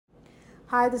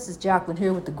Hi, this is Jacqueline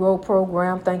here with the Grow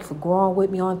Program. Thank you for growing with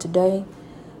me on today.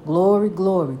 Glory,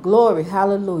 glory, glory,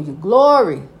 hallelujah.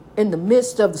 Glory in the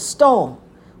midst of the storm.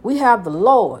 We have the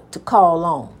Lord to call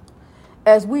on.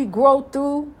 As we grow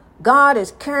through, God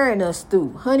is carrying us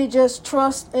through. Honey, just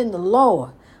trust in the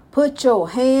Lord. Put your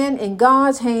hand in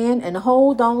God's hand and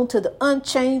hold on to the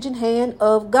unchanging hand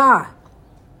of God.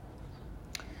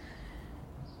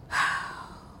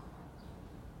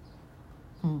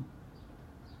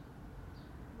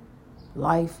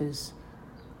 Life is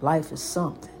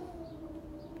something.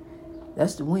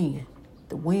 That's the wind.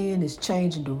 The wind is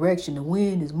changing direction. The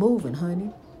wind is moving, honey.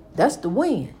 That's the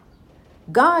wind.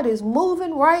 God is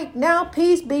moving right now.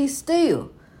 Peace be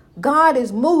still. God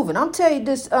is moving. I'm telling you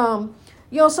this,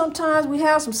 sometimes we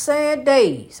have some sad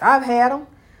days. I've had them.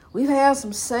 We've had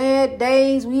some sad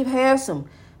days. We've had some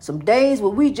days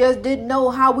where we just didn't know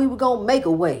how we were going to make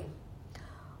a way.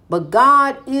 But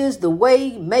God is the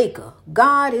way maker.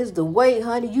 God is the way,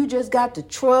 honey. You just got to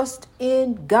trust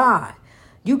in God.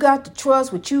 You got to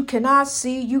trust what you cannot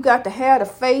see. You got to have the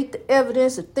faith, the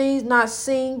evidence of things not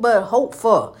seen but hoped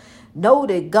for. Know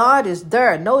that God is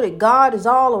there. Know that God is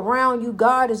all around you.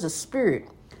 God is a spirit.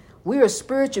 We are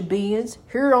spiritual beings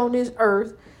here on this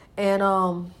earth,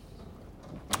 and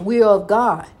we are of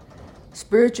God.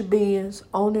 Spiritual beings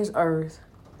on this earth,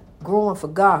 growing for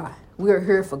God. We are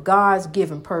here for God's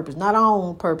given purpose, not our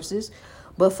own purposes,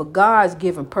 but for God's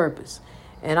given purpose.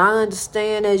 And I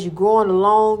understand as you're growing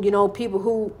along, people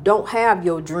who don't have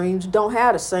your dreams, don't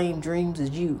have the same dreams as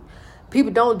you.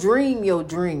 People don't dream your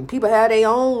dream. People have their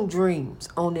own dreams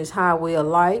on this highway of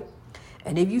life.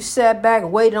 And if you sat back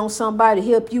and waited on somebody to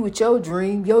help you with your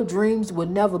dreams will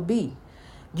never be.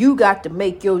 You got to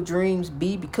make your dreams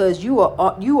be, because you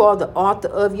are the author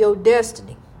of your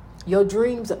destiny. Your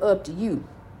dreams are up to you.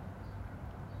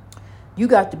 You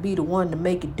got to be the one to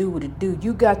make it do what it do.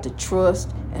 You got to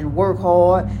trust and work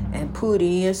hard and put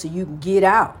in so you can get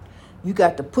out. You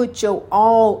got to put your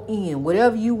all in.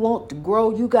 Whatever you want to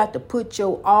grow, you got to put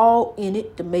your all in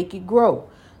it to make it grow.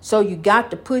 So you got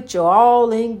to put your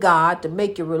all in God to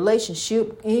make your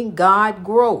relationship in God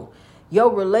grow.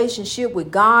 Your relationship with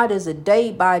God is a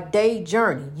day-by-day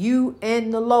journey. You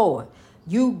and the Lord.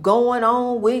 You going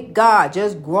on with God,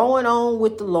 just growing on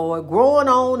with the Lord, growing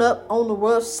on up on the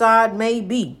rough side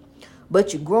maybe,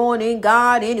 but you're growing in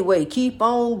God anyway. Keep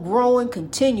on growing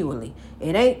continually.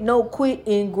 It ain't no quit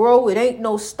and grow. It ain't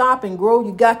no stop and grow.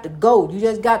 You got to go.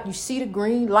 You see the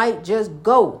green light, just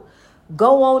go.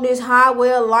 Go on this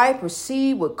highway of life.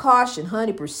 Proceed with caution,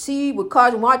 honey. Proceed with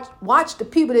caution. Watch the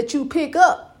people that you pick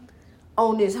up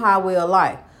on this highway of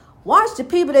life. Watch the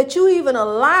people that you even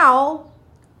allow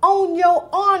on your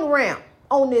on-ramp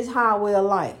on this highway of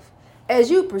life. As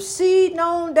you proceed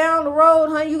on down the road,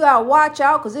 honey, you got to watch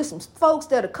out, because there's some folks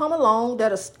that'll come along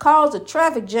that'll cause a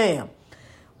traffic jam.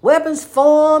 Weapons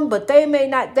form, but they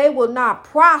will not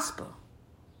prosper.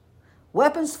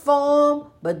 Weapons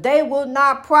form, but they will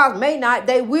not prosper.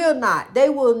 They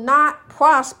will not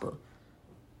prosper.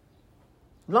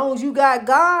 As long as you got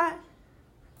God,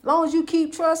 as long as you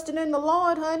keep trusting in the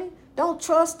Lord, honey, don't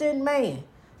trust in man.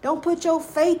 Don't put your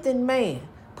faith in man.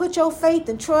 Put your faith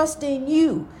and trust in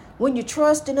you. When you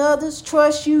trust in others,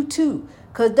 trust you too.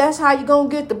 Because that's how you're going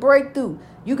to get the breakthrough.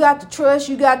 You got to trust.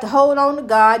 You got to hold on to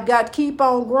God. You got to keep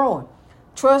on growing.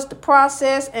 Trust the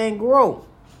process and grow.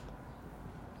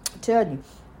 I tell you,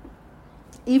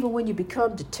 even when you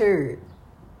become deterred,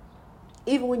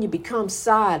 even when you become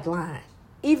sidelined,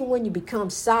 even when you become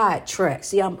sidetracked.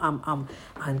 See, I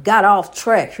got off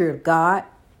track here, God.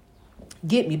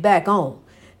 Get me back on.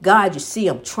 God, you see,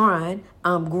 I'm trying.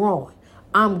 I'm growing.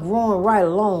 I'm growing right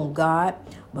along, God.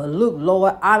 But look,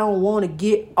 Lord, I don't want to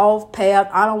get off path.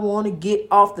 I don't want to get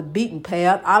off the beaten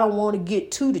path. I don't want to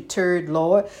get too deterred,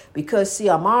 Lord, because, see,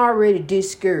 I'm already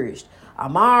discouraged.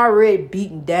 I'm already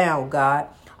beaten down, God.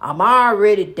 I'm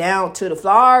already down to the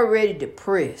floor, already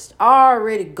depressed,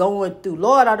 already going through.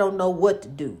 Lord, I don't know what to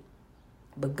do.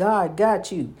 But God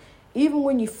got you. Even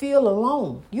when you feel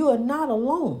alone, you are not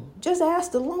alone. Just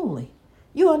ask the lonely.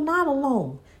 You are not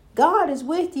alone. God is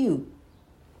with you.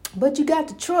 But you got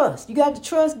to trust. You got to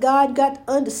trust God. You got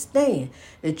to understand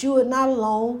that you are not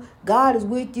alone. God is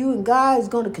with you, and God is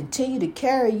going to continue to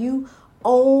carry you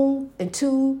on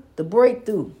into the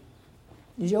breakthrough.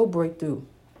 It's your breakthrough.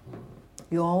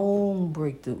 Your own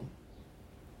breakthrough.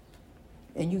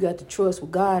 And you got to trust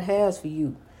what God has for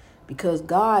you, because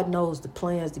God knows the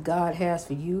plans that God has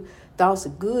for you. Thoughts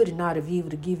of good and not of evil,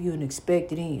 to give you an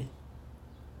expected end.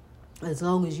 As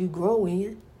long as you grow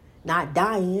in, not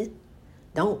die in.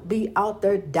 Don't be out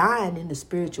there dying in the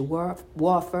spiritual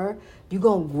warfare. You're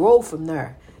going to grow from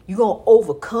there. You're going to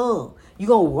overcome. You're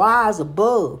going to rise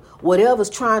above. Whatever's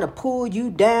trying to pull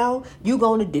you down, you're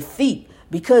going to defeat.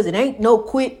 Because it ain't no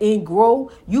quit and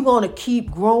grow. You're going to keep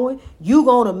growing. You're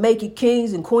going to make it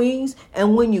kings and queens.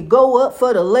 And when you go up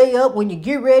for the layup, when you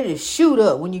get ready to shoot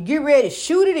up, when you get ready to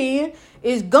shoot it in,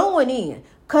 it's going in.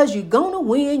 Because you're going to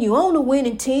win. You're on the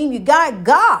winning team. You got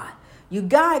God. You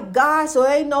got God, so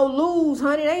ain't no lose,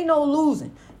 honey. Ain't no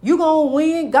losing. You going to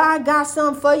win. God got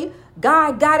something for you.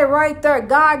 God got it right there.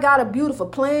 God got a beautiful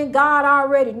plan. God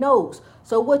already knows.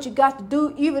 So what you got to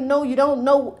do, even though you don't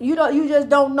know, you just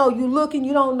don't know. You looking,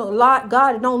 you don't know.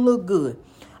 God, it don't look good.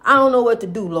 I don't know what to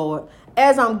do, Lord.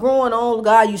 As I'm growing on,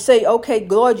 God, you say, okay,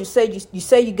 Lord, you say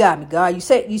you got me, God. You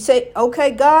say,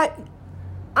 okay, God,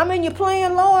 I'm in your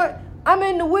plan, Lord. I'm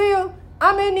in the will.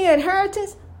 I'm in the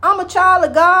inheritance. I'm a child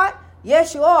of God.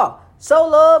 Yes, you are. So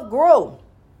love, grow.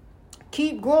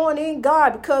 Keep growing in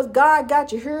God because God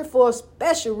got you here for a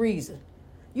special reason.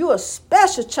 You're a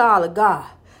special child of God.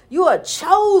 You are a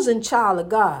chosen child of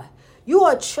God. You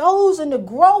are chosen to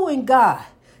grow in God.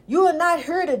 You are not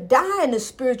here to die in the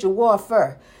spiritual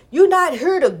warfare. You're not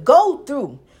here to go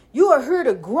through. You are here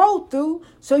to grow through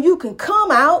so you can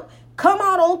come out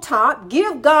on top,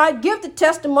 give the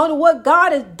testimony of what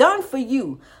God has done for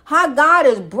you, how God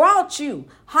has brought you,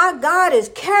 how God has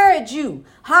carried you,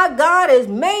 how God has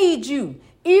made you,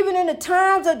 even in the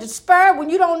times of despair when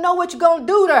you don't know what you're going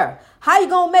to do there, how you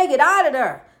going to make it out of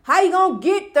there. How you going to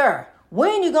get there?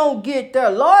 When you going to get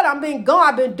there? Lord, I've been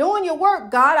doing your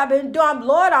work, God.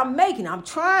 Lord, I'm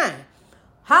trying.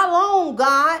 How long,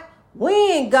 God?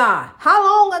 When, God? How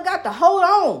long I got to hold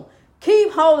on?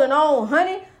 Keep holding on,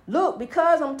 honey. Look,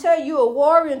 because I'm telling you, a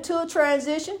warrior into a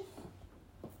transition.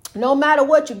 No matter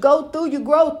what you go through, you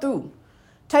grow through.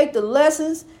 Take the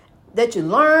lessons that you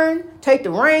learn. Take the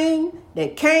rain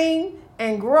that came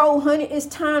and grow, honey. It's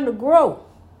time to grow.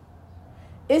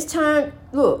 It's time,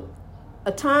 look,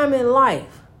 a time in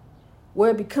life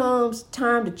where it becomes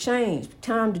time to change,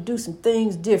 time to do some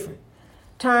things different,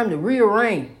 time to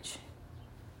rearrange.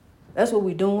 That's what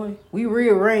we're doing. We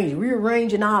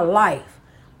rearranging our life,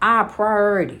 our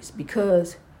priorities,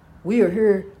 because we are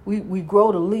here, we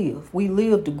grow to live. We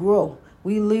live to grow.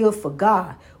 We live for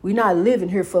God. We're not living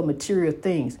here for material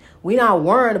things. We're not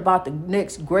worrying about the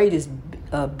next greatest,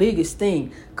 biggest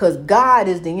thing, because God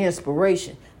is the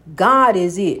inspiration. God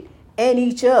is it, and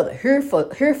each other. Here for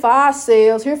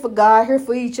ourselves, here for God, here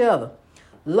for each other.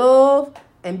 Love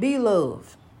and be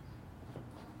loved.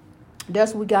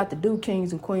 That's what we got to do,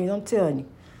 kings and queens. I'm telling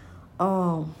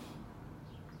you.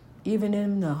 Even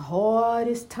in the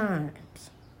hardest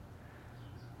times,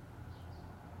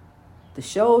 the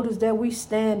shoulders that we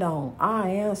stand on, our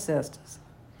ancestors,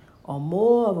 are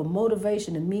more of a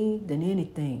motivation to me than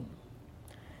anything.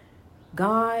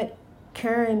 God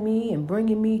carrying me and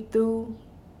bringing me through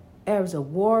as a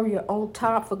warrior on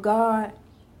top for God,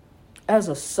 as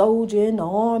a soldier in the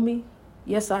army.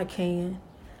 Yes, I can.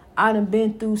 I done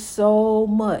been through so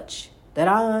much that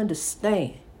I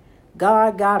understand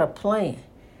God got a plan.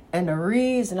 And the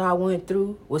reason I went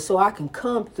through was so I can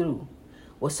come through,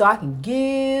 was so I can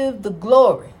give the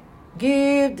glory,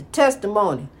 give the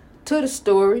testimony to the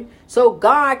story so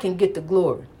God can get the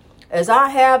glory. As I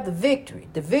have the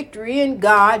victory in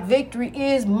God, victory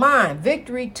is mine.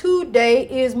 Victory today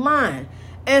is mine.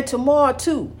 And tomorrow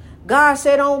too. God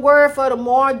said don't worry for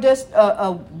tomorrow, just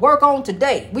work on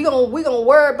today. We gonna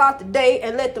worry about today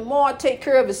and let tomorrow take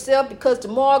care of itself, because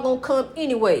tomorrow gonna come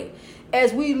anyway.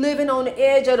 As we living on the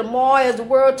edge of tomorrow, as the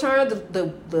world turns,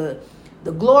 the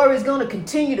glory is gonna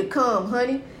continue to come,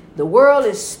 honey. The world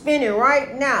is spinning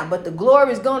right now, but the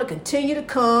glory is going to continue to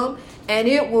come, and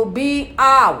it will be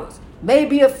ours.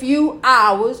 Maybe a few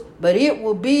hours, but it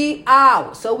will be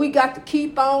ours. So we got to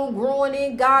keep on growing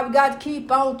in God. We got to keep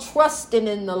on trusting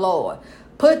in the Lord.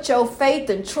 Put your faith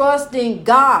and trust in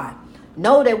God.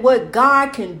 Know that what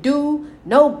God can do,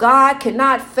 know God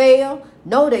cannot fail.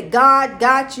 Know that God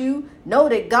got you. Know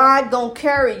that God gonna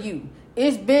carry you.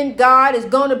 It's been God, it's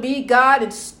going to be God,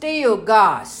 and still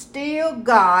God. Still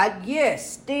God,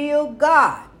 yes, still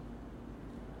God.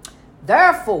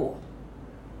 Therefore,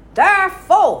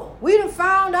 we done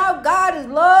found out God is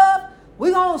love.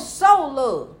 We're going to sow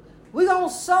love. We're going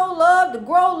to sow love, to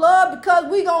grow love, because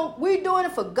we're doing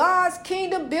it for God's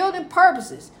kingdom building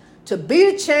purposes. To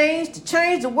be the change, to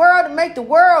change the world, to make the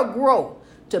world grow.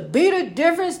 To be the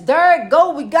difference, there it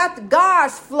go. We got the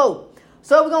God's flow.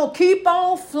 So we're going to keep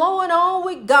on flowing on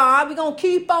with God. We're going to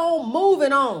keep on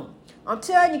moving on. I'm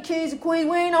telling you, kings and queens,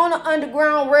 we ain't on the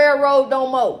Underground Railroad no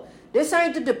more. This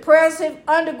ain't the depressive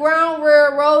Underground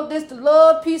Railroad. This the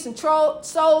love, peace, and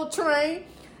soul train.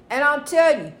 And I'm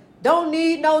telling you, don't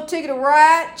need no ticket to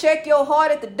ride. Check your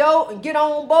heart at the door and get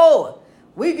on board.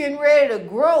 We getting ready to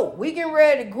grow. We getting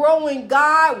ready to grow in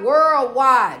God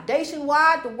worldwide.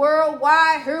 Nationwide, the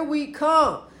worldwide, here we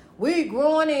come. We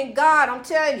growing in God. I'm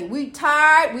telling you, we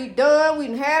tired, we done, we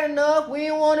done had enough. We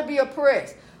didn't want to be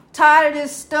oppressed. Tired of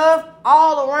this stuff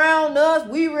all around us.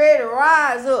 We ready to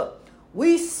rise up.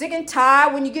 We sick and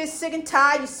tired. When you get sick and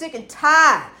tired, you're sick and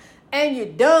tired. And you're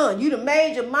done. You done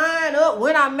made your mind up.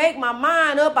 When I make my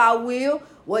mind up, I will.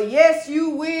 Well, yes, you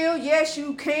will. Yes,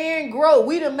 you can grow.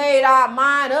 We done made our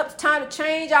mind up. It's time to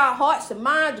change our hearts and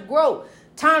minds to grow.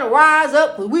 Time to rise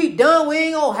up because we done. We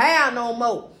ain't going to have no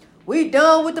more. We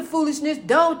done with the foolishness,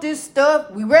 done with this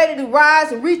stuff. We ready to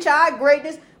rise and reach our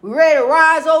greatness. We ready to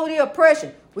rise over the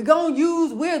oppression. We going to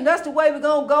use wisdom. That's the way we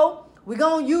going to go. We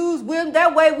going to use wisdom.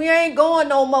 That way we ain't going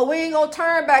no more. We ain't going to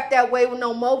turn back that way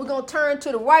no more. We going to turn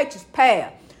to the righteous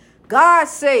path. God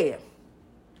said,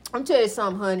 I'm telling you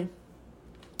something, honey.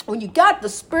 When you got the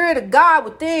Spirit of God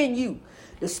within you,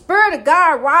 the Spirit of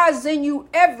God rises in you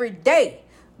every day.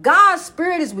 God's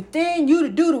Spirit is within you to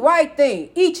do the right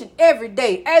thing each and every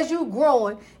day. As you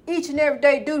growing, each and every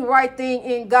day, do the right thing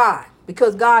in God.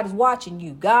 Because God is watching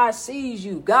you. God sees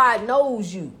you. God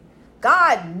knows you.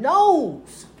 God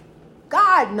knows.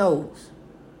 God knows.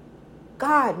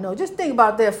 God knows. Just think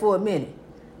about that for a minute.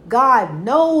 God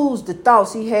knows the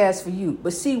thoughts he has for you.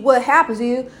 But see, what happens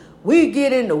is we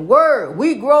get in the word.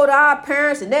 We grow to our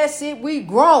parents and that's it. We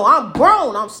grown. I'm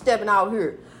grown. I'm stepping out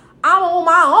here. I'm on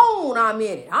my own. I'm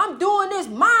in it. I'm doing this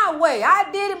my way. I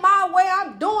did it my way.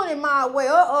 I'm doing it my way.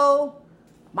 Uh-oh.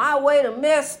 My way to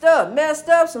messed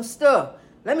up some stuff.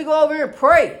 Let me go over here and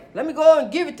pray. Let me go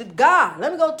and give it to God.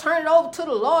 Let me go turn it over to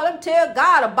the Lord. Let me tell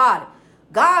God about it.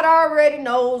 God already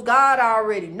knows. God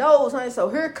already knows, honey. So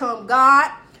here come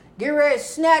God. Get ready to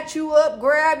snatch you up,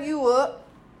 grab you up,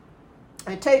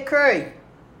 and take care of you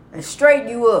and straighten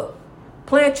you up.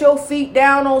 Plant your feet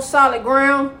down on solid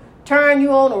ground. Turn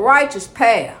you on the righteous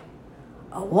path.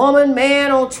 A woman,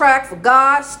 man on track for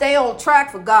God. Stay on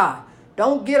track for God.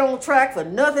 Don't get on track for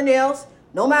nothing else,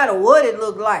 no matter what it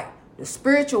look like. The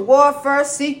spiritual warfare,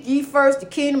 seek ye first the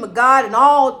kingdom of God, and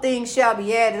all things shall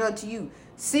be added unto you.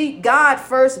 Seek God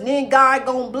first, and then God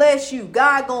gonna bless you.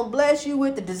 God gonna bless you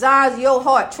with the desires of your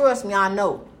heart. Trust me, I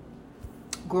know.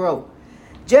 Grow.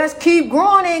 Just keep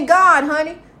growing in God,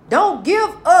 honey. Don't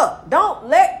give up. Don't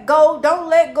let go. Don't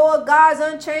let go of God's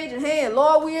unchanging hand.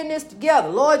 Lord, we in this together.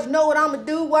 Lord, you know what I'm going to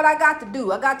do, what I got to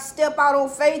do. I got to step out on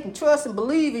faith and trust and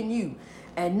believe in you.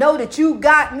 And know that you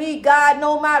got me, God,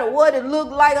 no matter what it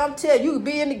look like. I'm telling you, you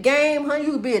be in the game, honey.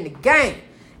 You be in the game.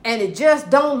 And it just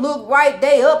don't look right.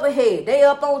 They up ahead. They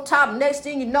up on top. Next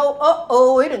thing you know,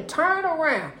 it done turned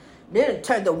around. Then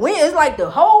turn the wind. It's like the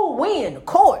whole wind, the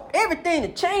court, everything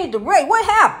to change the rate. What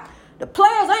happened? The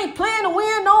players ain't playing to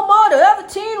win no more. The other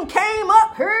team came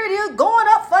up. Here it is, going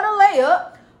up for the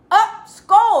layup. Up,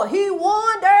 score. He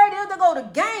won. There it is. They go to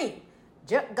game.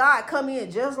 God come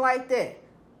in just like that.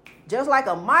 Just like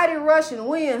a mighty rushing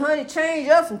wind, honey, change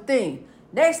up some things.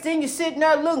 Next thing you're sitting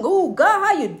there looking, ooh, God,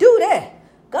 how you do that?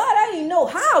 God, I didn't know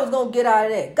how I was going to get out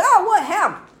of that. God, what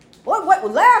happened? What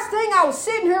last thing I was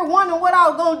sitting here wondering what I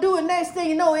was going to do, and next thing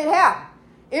you know, it happened.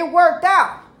 It worked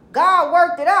out. God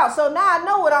worked it out. So now I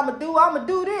know what I'm going to do. I'm going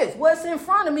to do this. What's in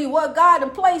front of me, what God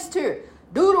has placed here.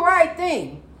 Do the right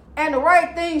thing, and the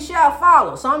right thing shall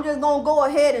follow. So I'm just going to go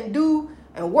ahead and do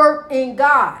and work in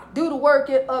God. Do the work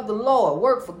of the Lord.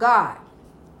 Work for God.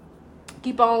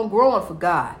 Keep on growing for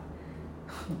God.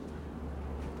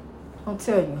 I'm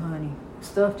telling you, honey,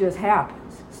 stuff just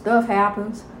happens. Stuff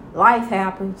happens. Life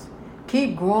happens.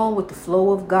 Keep growing with the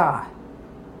flow of God.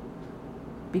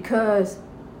 Because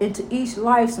into each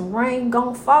life, some rain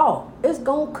gonna fall. It's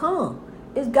gonna come.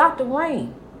 It's got to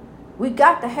rain. We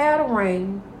got to have the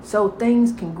rain so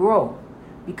things can grow.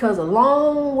 Because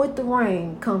along with the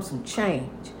rain comes some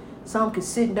change. Some can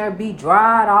sit there, be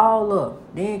dried all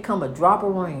up. Then come a drop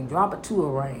of rain, drop or two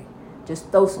of rain. Just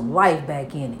throw some life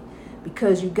back in it.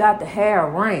 Because you got to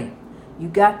have rain. You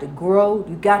got to grow.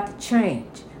 You got to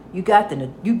change. You got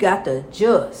to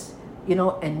adjust.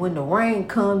 And when the rain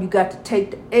comes, you got to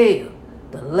take the L,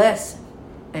 the lesson,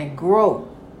 and grow.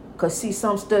 Because see,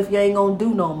 some stuff you ain't going to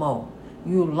do no more.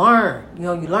 You learn.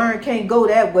 You learn can't go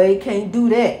that way, can't do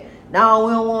that. Now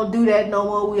we don't want to do that no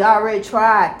more. We already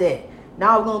tried that.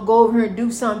 Now we're going to go over here and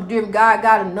do something different. God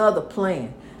got another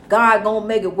plan. God going to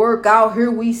make it work out.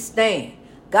 Here we stand.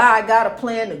 God got a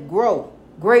plan to grow.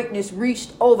 Greatness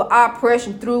reached over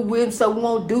oppression through wisdom, so we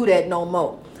won't do that no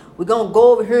more. We're going to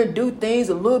go over here and do things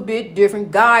a little bit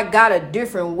different. God got a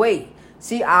different way.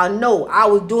 See, I know I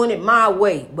was doing it my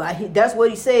way, but that's what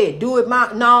he said. Do it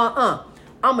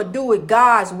I'm going to do it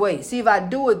God's way. See, if I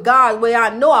do it God's way, I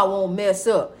know I won't mess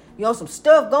up. some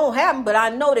stuff gonna happen, but I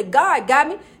know that God got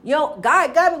me.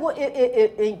 God got me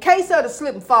in case of the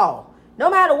slip and fall. No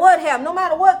matter what happens, no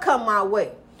matter what come my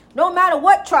way, no matter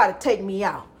what try to take me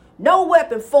out, no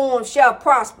weapon formed shall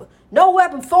prosper. No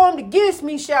weapon formed against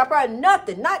me shall prosper.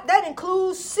 Nothing. Not that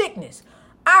includes sickness.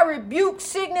 I rebuke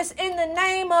sickness in the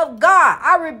name of God.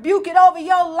 I rebuke it over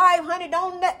your life, honey.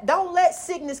 Don't let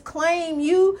sickness claim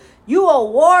you. You a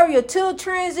warrior till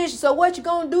transition. So what you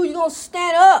gonna do? You gonna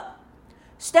stand up.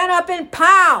 Stand up in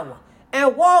power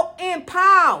and walk in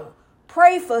power.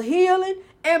 Pray for healing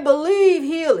and believe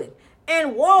healing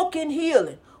and walk in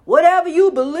healing. Whatever you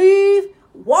believe,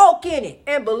 walk in it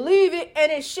and believe it,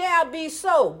 and it shall be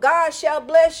so. God shall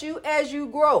bless you as you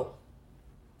grow.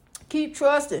 Keep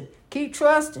trusting. Keep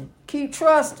trusting. Keep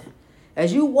trusting.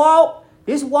 As you walk,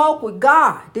 this walk with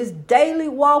God, this daily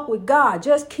walk with God,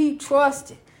 just keep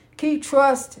trusting. Keep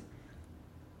trusting.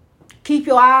 Keep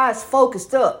your eyes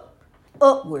focused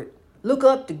upward. Look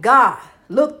up to God.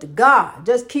 Look to God.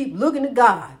 Just keep looking to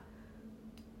God.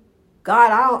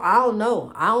 God, I don't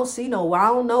know. I don't see no. I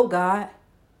don't know, God.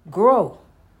 Grow.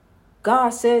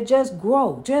 God said, just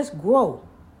grow. Just grow.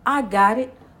 I got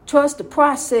it. Trust the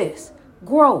process.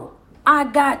 Grow. I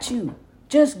got you.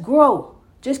 Just grow.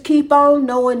 Just keep on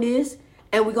knowing this,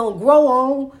 and we're going to grow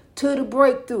on to the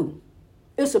breakthrough.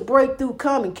 It's a breakthrough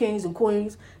coming, kings and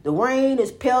queens. The rain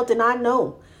is pelting, I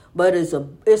know, but it's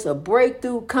a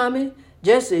breakthrough coming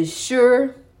just as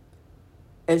sure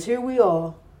as here we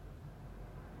are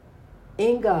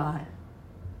in God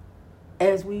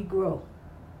as we grow.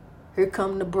 Here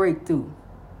come the breakthrough,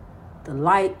 the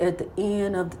light at the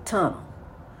end of the tunnel.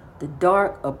 The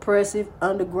dark, oppressive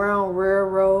underground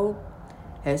railroad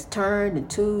has turned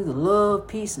into the love,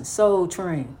 peace, and soul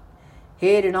train.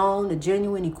 Headed on, the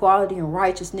genuine equality and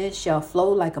righteousness shall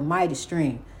flow like a mighty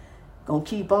stream. Gonna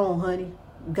keep on, honey.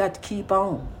 You got to keep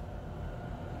on.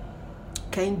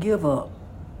 Can't give up.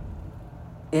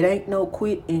 It ain't no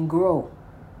quit and grow.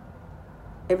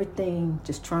 Everything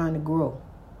just trying to grow.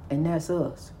 And that's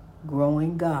us,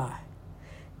 growing God.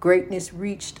 Greatness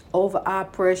reached over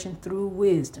oppression through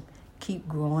wisdom. Keep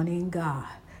growing in God.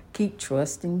 Keep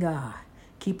trusting God.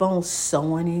 Keep on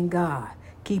sowing in God.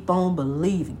 Keep on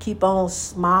believing. Keep on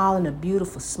smiling a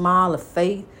beautiful smile of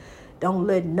faith. Don't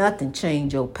let nothing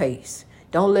change your pace.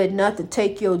 Don't let nothing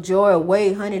take your joy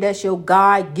away, honey. That's your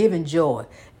God-given joy.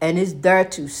 And it's there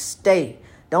to stay.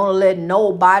 Don't let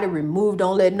nobody remove.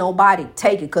 Don't let nobody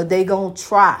take it, because they going to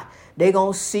try. They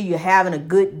going to see you having a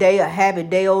good day, a happy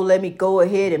day. Oh, let me go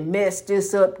ahead and mess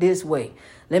this up this way.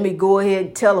 Let me go ahead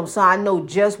and tell them so I know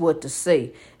just what to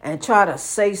say. And try to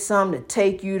say something to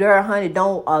take you there, honey.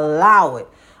 Don't allow it.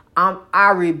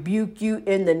 I rebuke you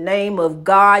in the name of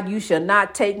God. You shall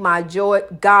not take my joy,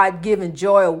 God-given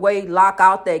joy away. Lock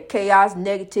out that chaos,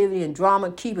 negativity, and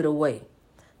drama. Keep it away.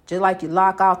 Just like you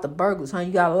lock out the burglars, honey.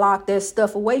 You got to lock that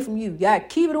stuff away from you. You got to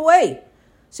keep it away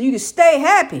so you can stay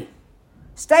happy.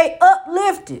 Stay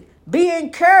uplifted. Be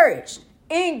encouraged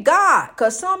in God.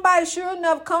 Because somebody sure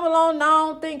enough come along and I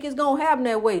don't think it's going to happen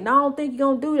that way. And I don't think you're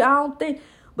going to do that. I don't think.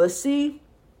 But see,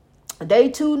 they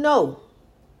too know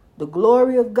the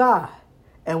glory of God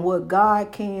and what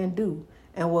God can do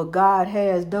and what God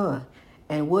has done.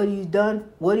 And what he's done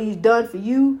for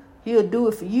you, he'll do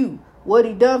it for you. What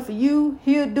he done for you,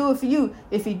 he'll do it for you.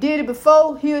 If he did it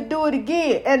before, he'll do it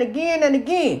again and again and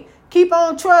again. Keep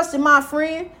on trusting, my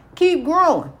friend. Keep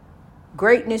growing.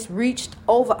 Greatness reached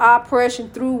over oppression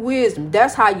through wisdom.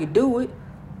 That's how you do it.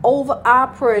 Over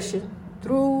oppression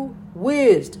through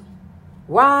wisdom.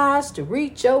 Rise to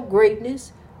reach your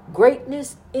greatness.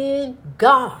 Greatness in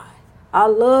God. I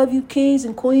love you, kings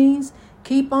and queens.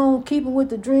 Keep on keeping with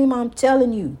the dream. I'm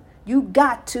telling you. You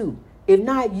got to. If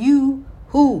not you,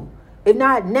 who? If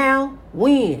not now,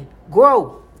 when?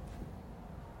 Grow.